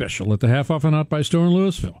toy special at the Half Off and Hot Buy store in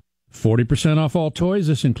Louisville. 40% off all toys.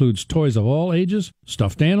 This includes toys of all ages,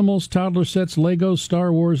 stuffed animals, toddler sets, Legos,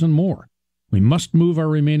 Star Wars, and more. We must move our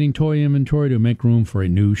remaining toy inventory to make room for a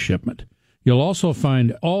new shipment. You'll also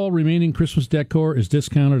find all remaining Christmas decor is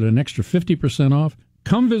discounted an extra 50% off.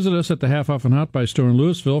 Come visit us at the Half Off and Hot Buy store in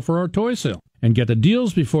Louisville for our toy sale and get the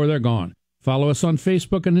deals before they're gone. Follow us on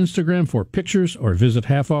Facebook and Instagram for pictures or visit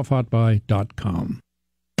halfoffhotbuy.com.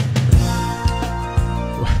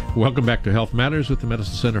 Welcome back to Health Matters with the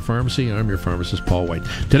Medicine Center Pharmacy. I'm your pharmacist, Paul White.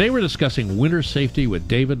 Today we're discussing winter safety with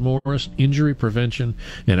David Morris, Injury Prevention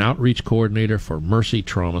and Outreach Coordinator for Mercy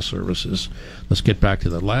Trauma Services. Let's get back to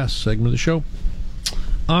the last segment of the show.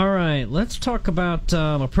 All right, let's talk about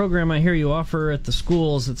a program I hear you offer at the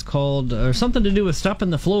schools. It's called something to do with stopping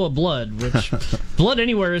the flow of blood, which blood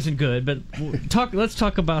anywhere isn't good, but let's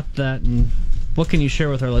talk about that and what can you share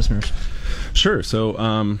with our listeners? Sure.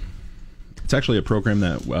 So, it's actually a program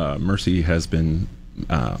that Mercy has been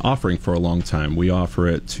offering for a long time. We offer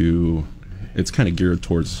it to, it's kind of geared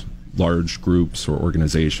towards large groups or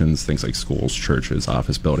organizations, things like schools, churches,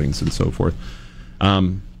 office buildings, and so forth.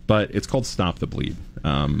 But it's called Stop the Bleed.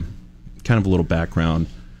 Kind of a little background.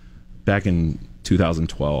 Back in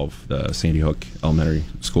 2012, the Sandy Hook Elementary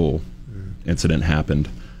School incident happened.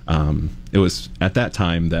 It was at that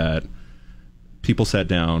time that people sat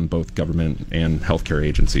down, both government and healthcare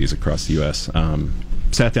agencies across the U.S.,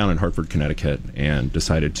 sat down in Hartford, Connecticut, and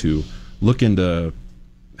decided to look into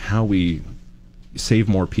how we save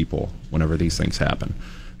more people whenever these things happen.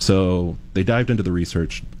 So they dived into the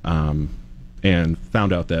research and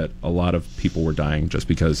found out that a lot of people were dying just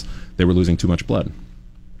because they were losing too much blood.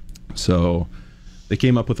 So they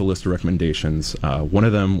came up with a list of recommendations. One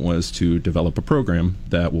of them was to develop a program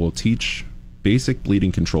that will teach basic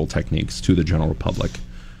bleeding control techniques to the general public.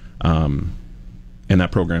 And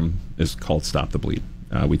that program is called Stop the Bleed.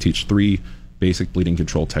 We teach 3 basic bleeding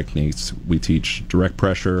control techniques. We teach direct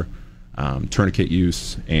pressure, tourniquet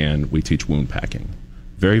use, and we teach wound packing.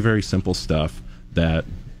 Very, very simple stuff that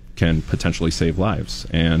can potentially save lives.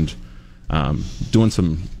 And doing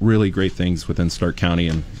some really great things within Stark County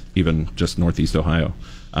and even just Northeast Ohio.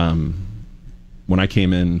 When I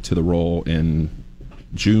came into the role in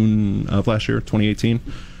June of last year, 2018,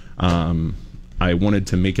 I wanted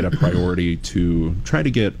to make it a priority to try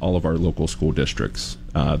to get all of our local school districts,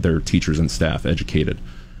 their teachers and staff educated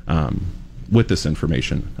with this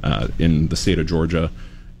information. In the state of Georgia,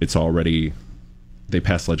 it's already, they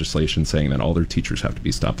passed legislation saying that all their teachers have to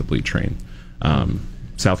be Stop the Bleed trained.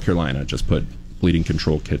 South Carolina just put bleeding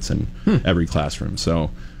control kits in every classroom. So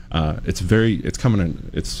it's coming in,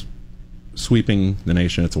 it's sweeping the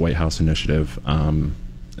nation. It's a White House initiative.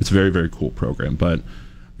 It's a very, very cool program. But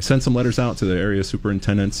I sent some letters out to the area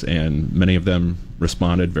superintendents, and many of them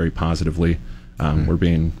responded very positively. We're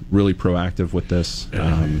being really proactive with this.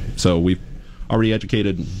 So we've already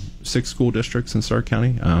educated 6 school districts in Stark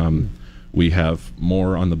County. We have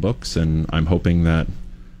more on the books, and I'm hoping that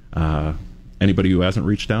anybody who hasn't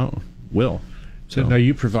reached out will. So now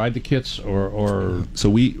you provide the kits, or so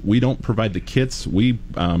we don't provide the kits. We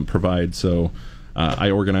provide. So I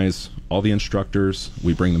organize all the instructors.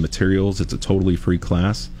 We bring the materials. It's a totally free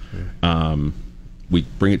class. We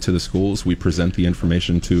bring it to the schools. We present the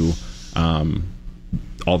information to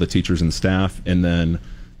all the teachers and staff, and then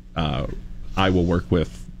I will work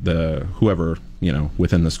with whoever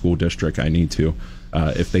within the school district I need to,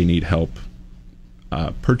 if they need help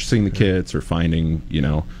purchasing the kits or finding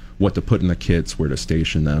what to put in the kits, where to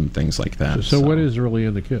station them, things like that. So what is really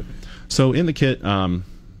in the kit? So in the kit,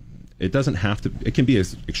 it doesn't have to. It can be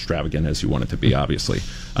as extravagant as you want it to be, obviously.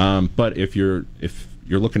 But if you're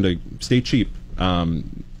looking to stay cheap,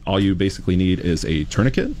 all you basically need is a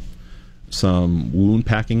tourniquet, some wound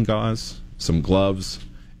packing gauze, some gloves,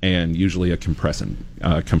 and usually a compression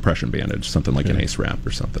bandage, something like an ACE wrap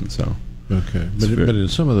or something. So okay, but in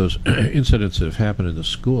some of those incidents that have happened in the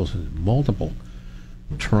schools, multiple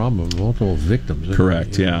trauma, multiple victims.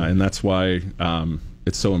 Correct. Yeah, and that's why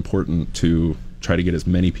it's so important to try to get as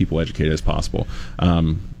many people educated as possible. I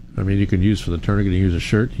mean, you can use for the tourniquet, you use a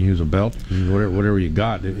shirt, you use a belt, whatever you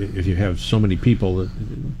got. If you have so many people,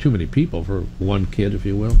 too many people for one kid, if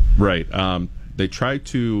you will. Right. They try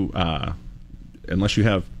to, unless you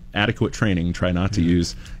have adequate training, try not to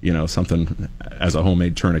use something as a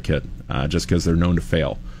homemade tourniquet, just because they're known to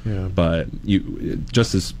fail. Yeah. But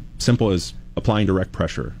just as simple as applying direct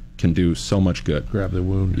pressure can do so much good. Grab the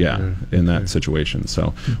wound. Yeah, in that situation.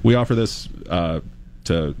 So we offer this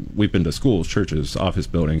we've been to schools, churches, office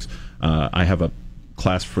buildings. I have a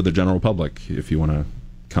class for the general public if you want to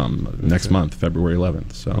come next month, February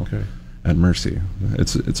 11th. So at Mercy.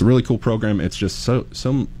 It's a really cool program. It's just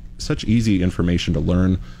such easy information to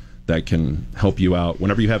learn that can help you out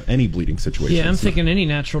whenever you have any bleeding situation. Yeah, I'm thinking any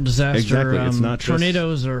natural disaster. Exactly. It's not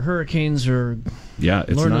tornadoes or hurricanes or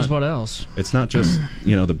Lord knows what else. It's not just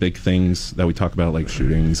the big things that we talk about, like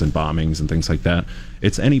shootings and bombings and things like that.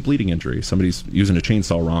 It's any bleeding injury. Somebody's using a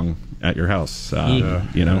chainsaw wrong at your house. So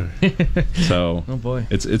oh boy,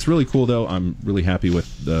 it's really cool though. I'm really happy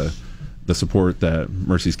with the support that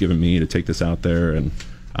Mercy's given me to take this out there, and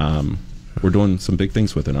we're doing some big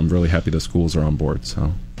things with it. I'm really happy the schools are on board.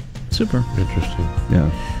 So. Super. Interesting. Yeah.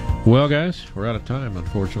 Well, guys, we're out of time,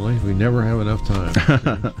 unfortunately. We never have enough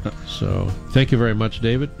time. So thank you very much,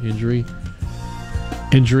 David. Injury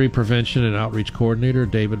Prevention and Outreach Coordinator,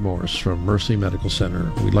 David Morris from Mercy Medical Center.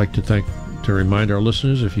 We'd like to remind our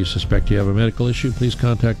listeners, if you suspect you have a medical issue, please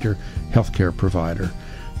contact your healthcare provider.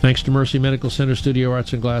 Thanks to Mercy Medical Center, Studio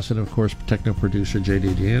Arts and Glass, and, of course, technical producer J.D.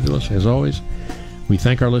 DeAngelis. As always, we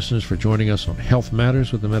thank our listeners for joining us on Health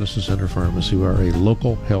Matters with the Medicine Center Pharmacy. We are a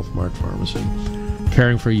local Health Mart pharmacy,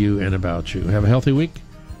 caring for you and about you. Have a healthy week.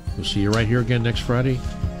 We'll see you right here again next Friday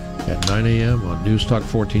at 9 a.m. on News Talk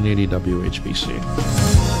 1480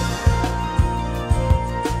 WHBC.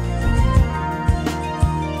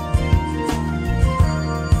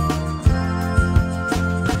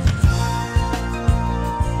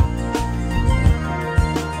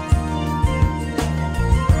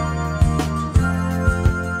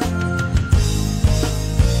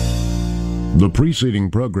 The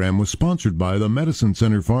preceding program was sponsored by the Medicine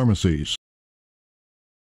Center Pharmacies.